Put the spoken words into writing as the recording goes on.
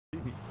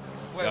Wait,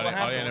 what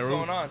happened? What's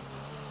going on?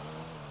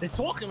 They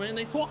talking, man.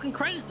 They talking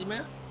crazy,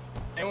 man.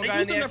 They Got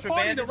using their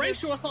party bandages? to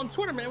ratio us on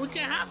Twitter, man. We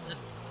can't have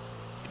this.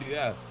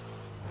 Yeah.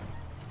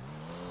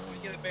 We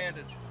get a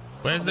bandage.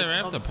 Where's their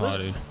after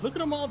party? Look at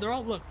them all. They're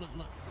all look,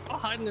 all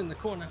hiding in the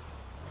corner.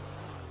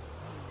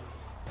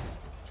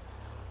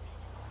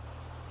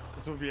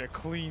 This would be a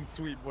clean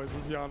sweep, boys.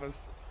 Let's be honest.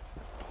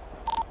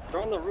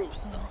 They're on the roofs.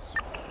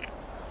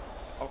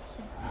 Oh.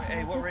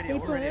 Hey, what radio?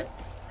 What radio?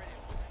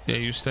 Yeah,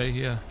 you stay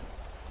here.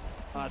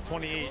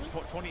 28.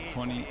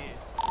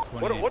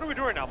 What are we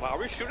doing now? Are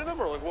we shooting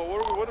them or like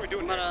what are we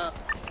doing? I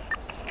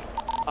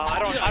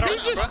don't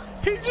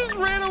He just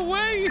ran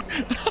away.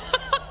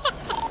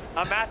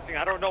 I'm asking.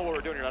 I don't know what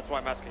we're doing here. That's why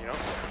I'm asking. You know.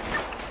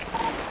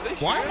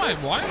 Why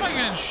am I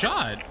getting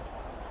shot?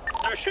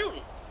 They're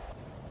shooting.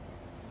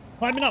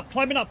 Climbing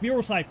up,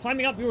 mural side,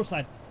 climbing up, mural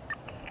side.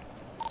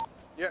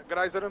 Yeah, good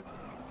eyes on him.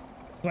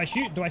 Do I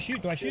shoot?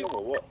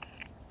 Or what?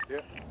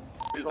 Yeah.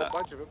 There's a whole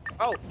bunch of them.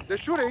 Oh, they're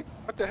shooting.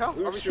 What the hell?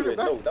 Are we shooting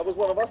them? No, that was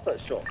one of us that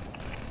shot.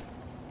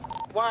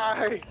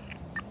 Why?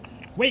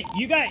 Wait,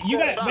 you got,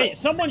 wait,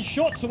 someone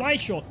shot, so I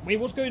shot. Wait,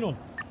 what's going on?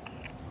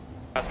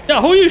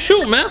 Yeah, who are you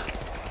shooting, man?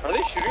 Are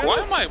they shooting?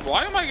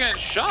 Why am I getting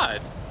shot?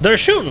 They're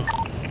shooting.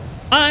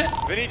 Alright.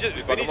 Vinny just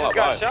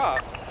got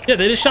shot. Yeah,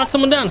 they just shot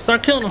someone down.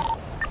 Start killing them.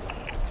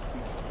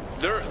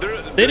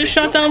 They just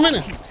shot down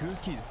Vinny.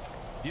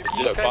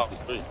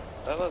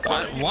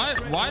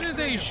 Why did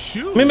they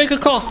shoot? Let me make a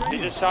call. He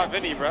just shot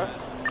Vinny, bro.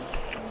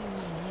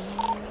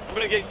 I'm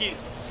gonna get keys.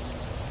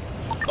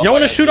 Y'all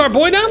want to shoot our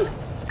boy down?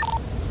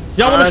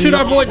 Y'all want to shoot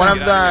our boy down? One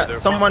of the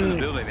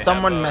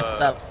someone messed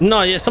up.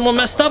 No, yeah, someone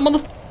messed up,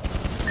 mother.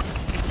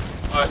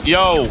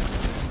 Yo.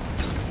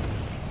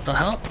 The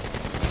hell?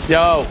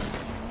 Yo.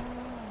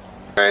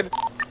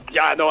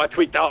 Yeah, I know. I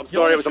tweaked out. I'm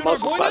sorry. It was a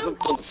muscle spasm.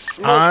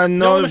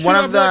 No, one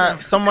of the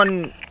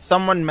someone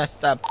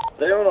messed up.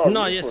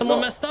 No, yeah,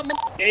 someone messed up.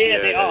 Yeah,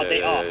 they are.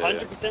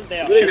 100% they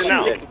are. Shooting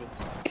now.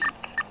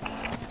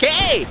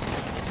 Okay.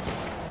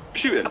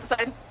 Shooting.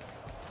 Outside.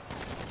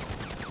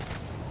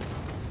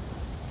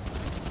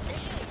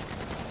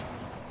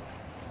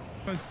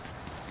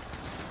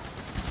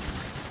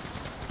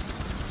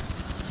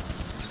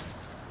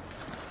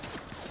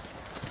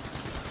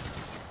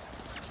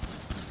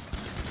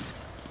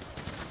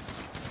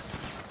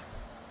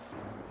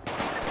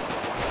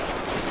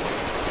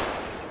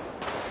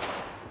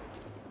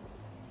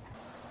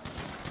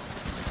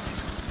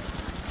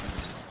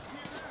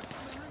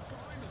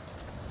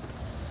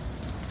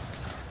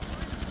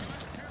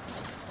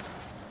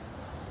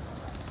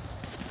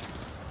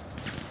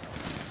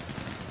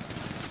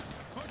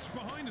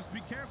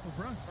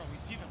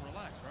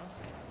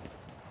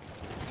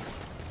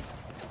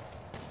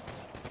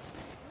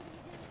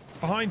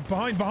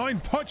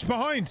 Behind, Punch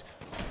behind.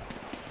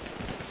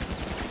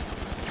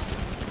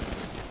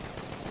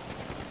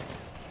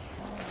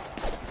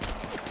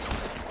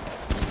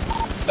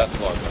 That's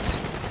why, bro.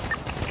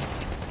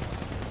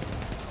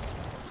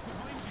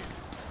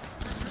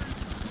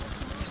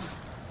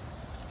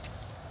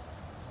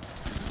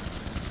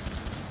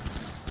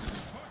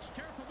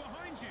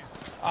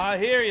 I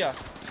hear ya.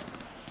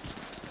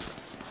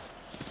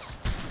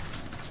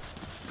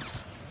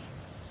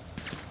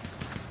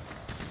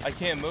 I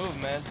can't move,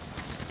 man.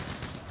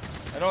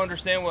 I don't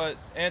understand what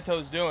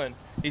Anto's doing.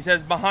 He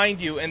says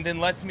behind you and then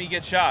lets me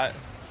get shot.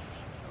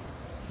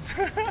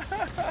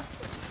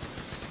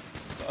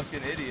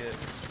 Fucking idiot.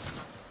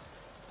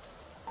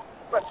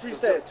 Two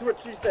stairs.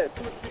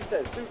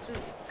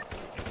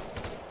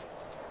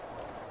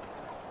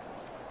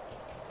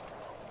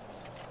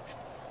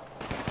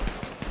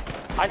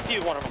 I see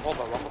one of them. Hold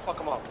on. I'm gonna fuck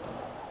him up.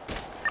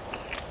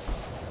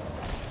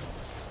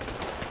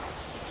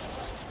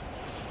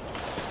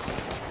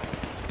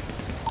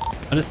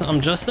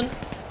 I'm Justin.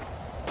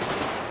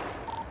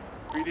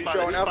 BD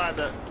showing up.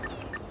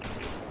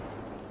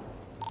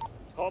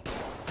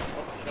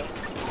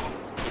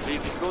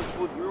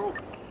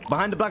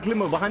 Behind the black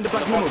limo. Limo.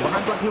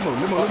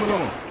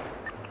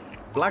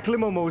 Black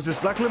limo, Moses.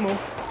 Black limo.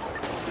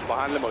 He's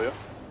behind limo, yeah.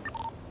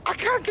 I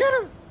can't get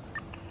him.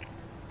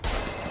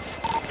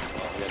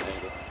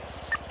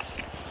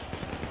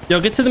 Yo,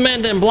 get to the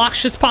man, then block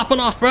shit's popping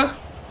off, bro.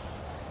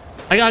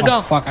 I gotta go.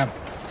 Fuck,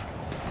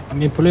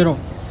 I'm in Polito.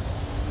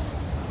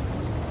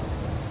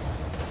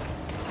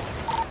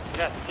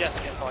 Yes.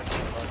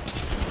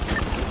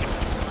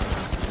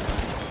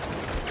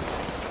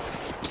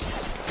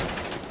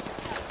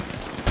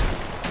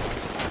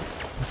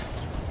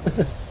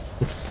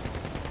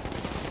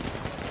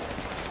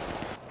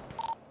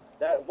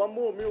 That one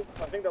more mule.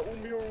 I think that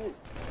one mule.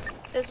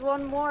 There's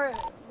one more.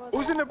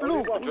 Who's in the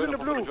blue?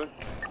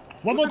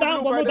 One more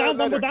down.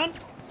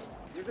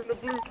 He's in the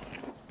blue.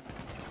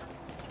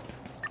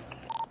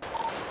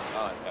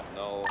 I have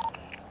no.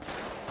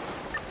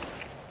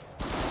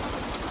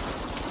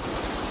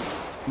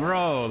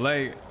 Bro,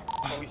 like,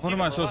 what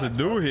am I supposed to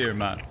do here,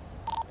 man?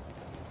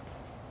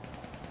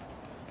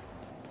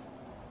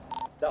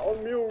 That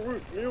on mule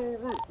roof.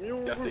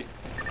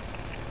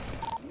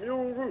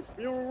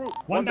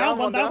 One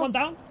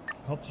down.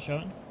 Hope's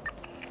showing.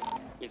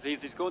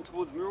 He's going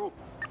towards mural.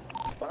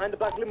 Behind the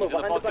black limo,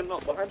 behind black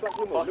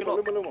limo,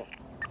 limo.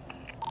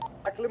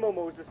 Black limo,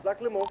 Moses,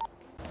 black limo.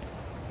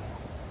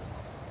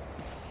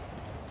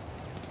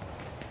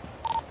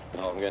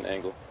 Oh, I'm getting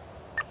angle.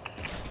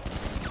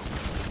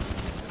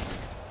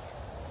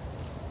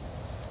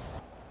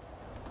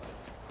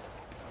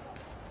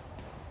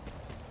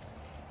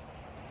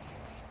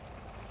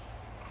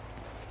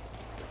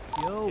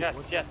 Yo. Yes,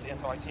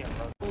 so I see him,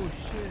 bro. Oh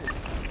shit.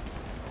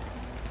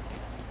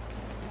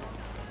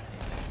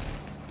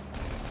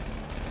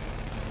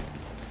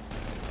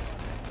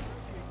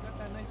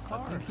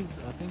 I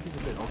think he's a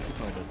bit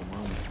occupied at the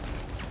moment.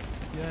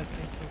 Yeah, I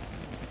think so.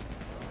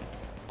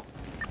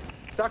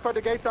 Stack on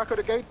the gate, stack on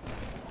the gate.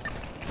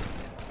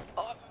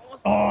 Oh,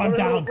 I'm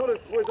down.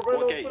 Where's the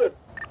bullets?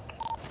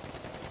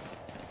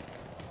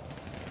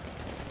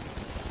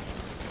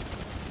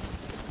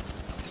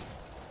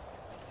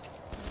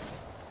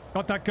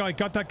 Got that guy,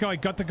 got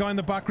the guy in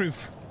the back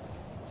roof.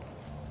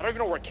 I don't even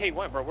know where K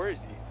went, bro. Where is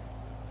he?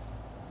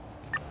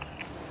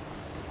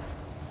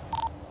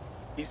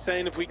 He's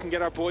saying if we can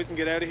get our boys and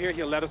get out of here,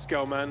 he'll let us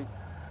go, man.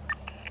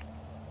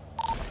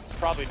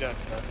 Probably done,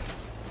 bro.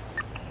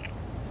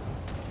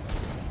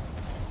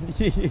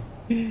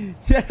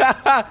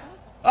 Yeah.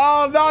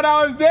 Oh no,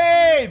 that was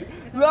dead.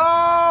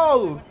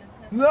 No.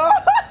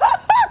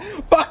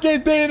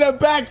 Fucking thing in the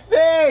back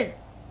seat.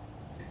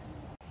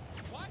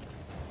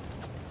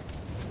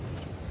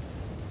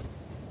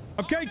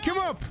 Okay, come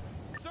up.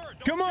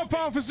 Come up,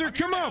 officer.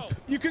 Come up.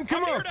 You can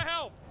come up.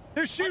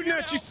 They're shooting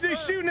at you. They're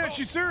shooting at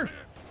you, sir.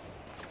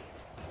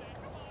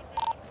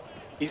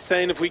 He's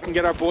saying if we can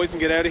get our boys and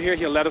get out of here,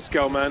 he'll let us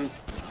go, man.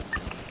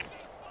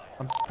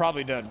 I'm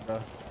probably dead, bro.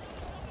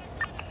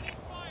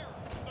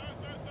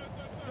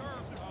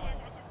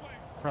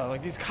 Bro,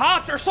 like these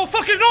cops are so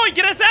fucking annoying.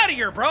 Get us out of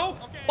here, bro.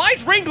 Why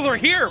is Wrangler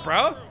here,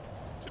 bro?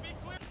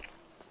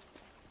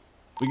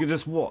 We could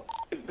just what?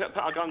 Put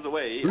our guns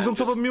away. Who's on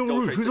top of mule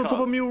roof? Who's on top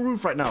of mule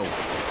roof right now?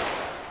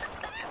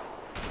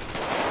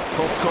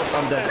 Cops,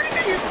 I'm dead.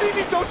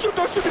 Speedy, don't shoot,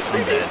 I'm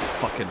dead.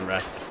 Fucking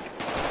rats.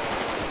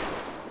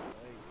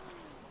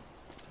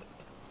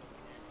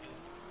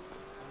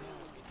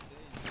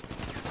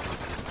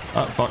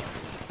 Oh, fuck.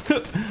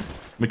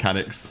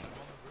 Mechanics.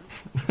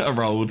 I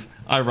rolled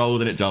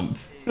and it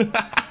jumped.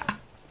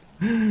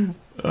 When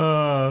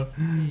the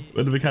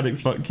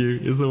mechanics fuck you,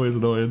 it's always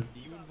annoying.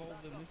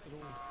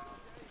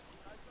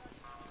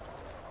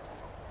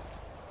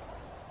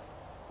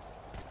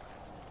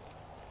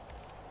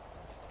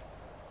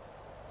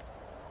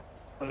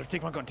 Brother,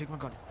 take my gun, take my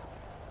gun.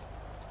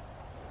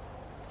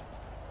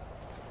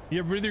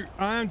 Yeah, brother,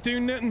 I ain't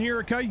doing nothing here,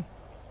 okay?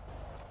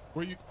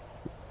 Where you?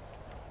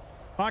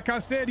 Like I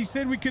said, he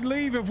said we could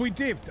leave if we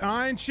dipped.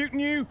 I ain't shooting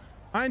you.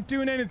 I ain't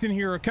doing anything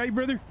here, okay,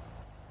 brother?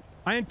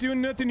 I ain't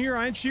doing nothing here.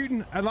 I ain't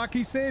shooting. Like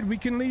he said, we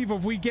can leave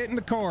if we get in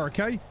the car,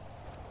 okay?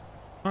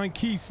 I ain't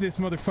keys to this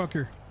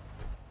motherfucker.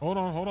 Hold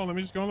on. Let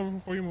me just go on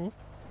before you move.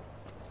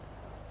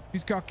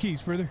 Who's got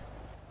keys, brother?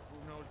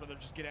 Who knows, brother?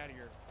 Just get out of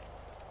here.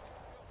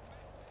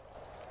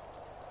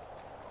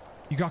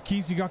 You got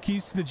keys? You got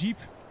keys to the Jeep?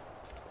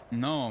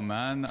 No,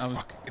 man. I was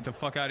get the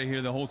fuck out of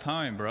here the whole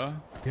time, bro.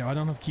 Yeah, I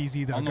don't have keys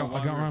either. I got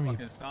ramee.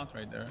 Fucking stopped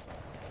right there.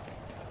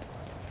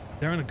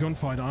 They're in a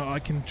gunfight. I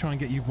can try and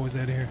get you boys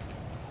out of here.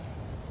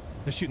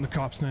 They're shooting the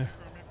cops now.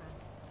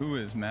 Who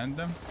is, man?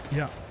 Them?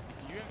 Yeah.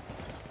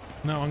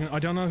 No, I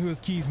don't know who has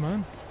keys,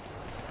 man.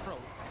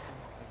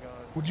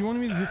 What do you want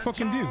me to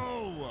fucking do?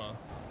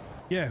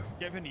 Yeah.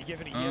 Give any. He has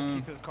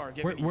keys to his car.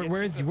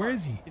 Where is he? Where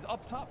is he? He's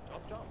up top.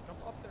 Jump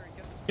up there and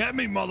get him. Get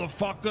me,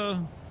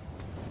 motherfucker.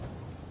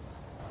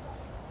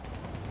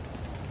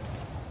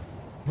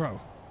 Bro.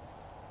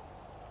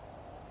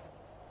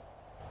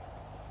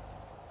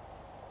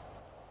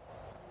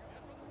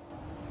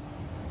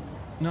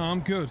 No,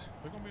 I'm good.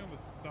 They're gonna be on the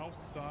south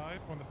side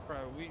on the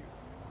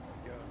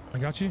I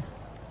got you.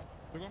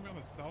 They're gonna be on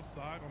the south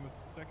side on the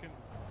second,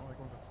 like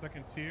on the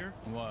second tier.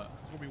 What?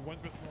 There's gonna be one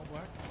dressed in all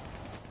black.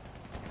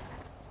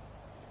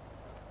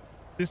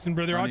 Listen,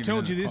 brother, I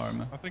told you this.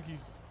 I think he's.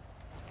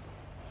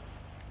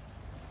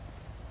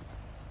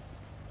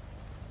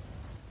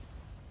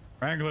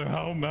 Wrangler,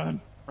 how, man?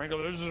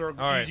 Wrangler, this is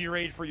our easy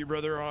raid for you,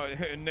 brother,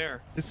 in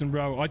there. Listen,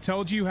 bro, I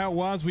told you how it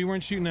was. We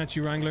weren't shooting at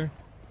you, Wrangler.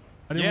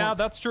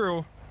 That's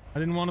true. I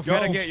didn't want to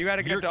You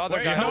gotta get the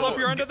other guy. Hold up,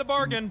 you're under the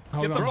bargain.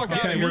 Get the fuck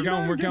out of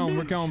here.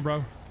 We're going,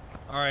 bro.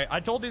 All right, I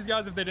told these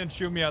guys if they didn't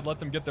shoot me, I'd let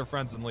them get their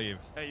friends and leave.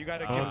 Hey, you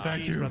gotta get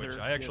thank you. Which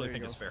I actually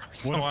think is fair.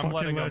 So What a I'm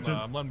letting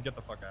fucking them get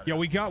the fuck out of Yeah,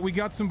 here. we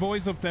got some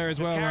boys up there as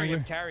well, Wrangler.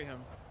 Carry him.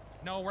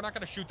 No, we're not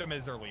gonna shoot them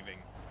as they're leaving.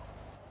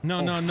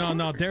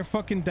 No, they're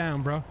fucking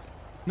down, bro.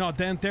 No,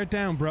 they're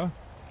down, bro.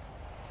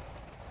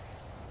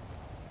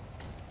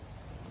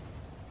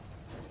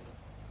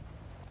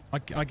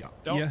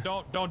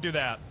 Don't do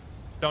that.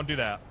 Don't do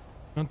that.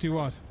 Don't do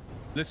what?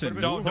 Listen,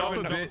 don't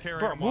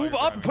Bro, move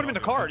up and put him in the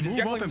car. This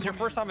is your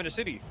first time in the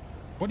city.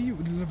 What do you...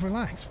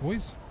 Relax,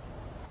 boys.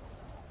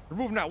 We're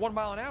moving at 1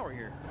 mile an hour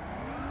here.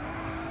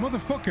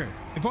 Motherfucker,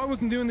 if I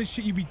wasn't doing this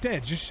shit, you'd be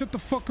dead. Just shut the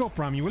fuck up,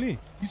 Ramee, will you? You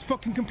just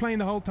fucking complain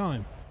the whole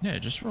time. Yeah,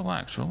 just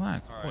relax. All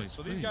right, Boys,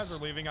 so these guys are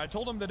leaving. I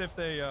told them that if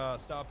they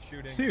stopped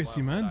shooting,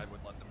 Seriously, man, I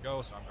would let them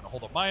go. So I'm going to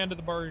hold up my end of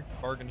the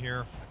bargain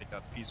here. I think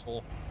that's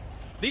peaceful.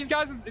 These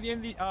guys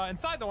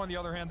inside, though, on the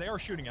other hand, they are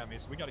shooting at me,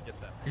 so we got to get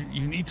them.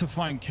 You need to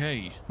find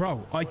K.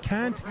 Bro, I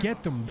can't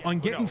get them. I'm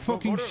getting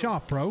fucking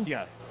shot, bro.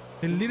 Yeah.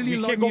 They literally you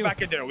light can't me go up.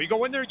 back in there. We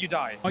go in there, you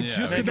die. I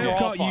just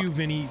about got you,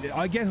 Vinny.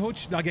 I get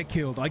hutched, I get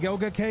killed. I go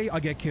get K, I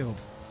get killed.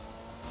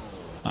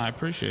 I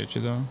appreciate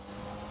you, though.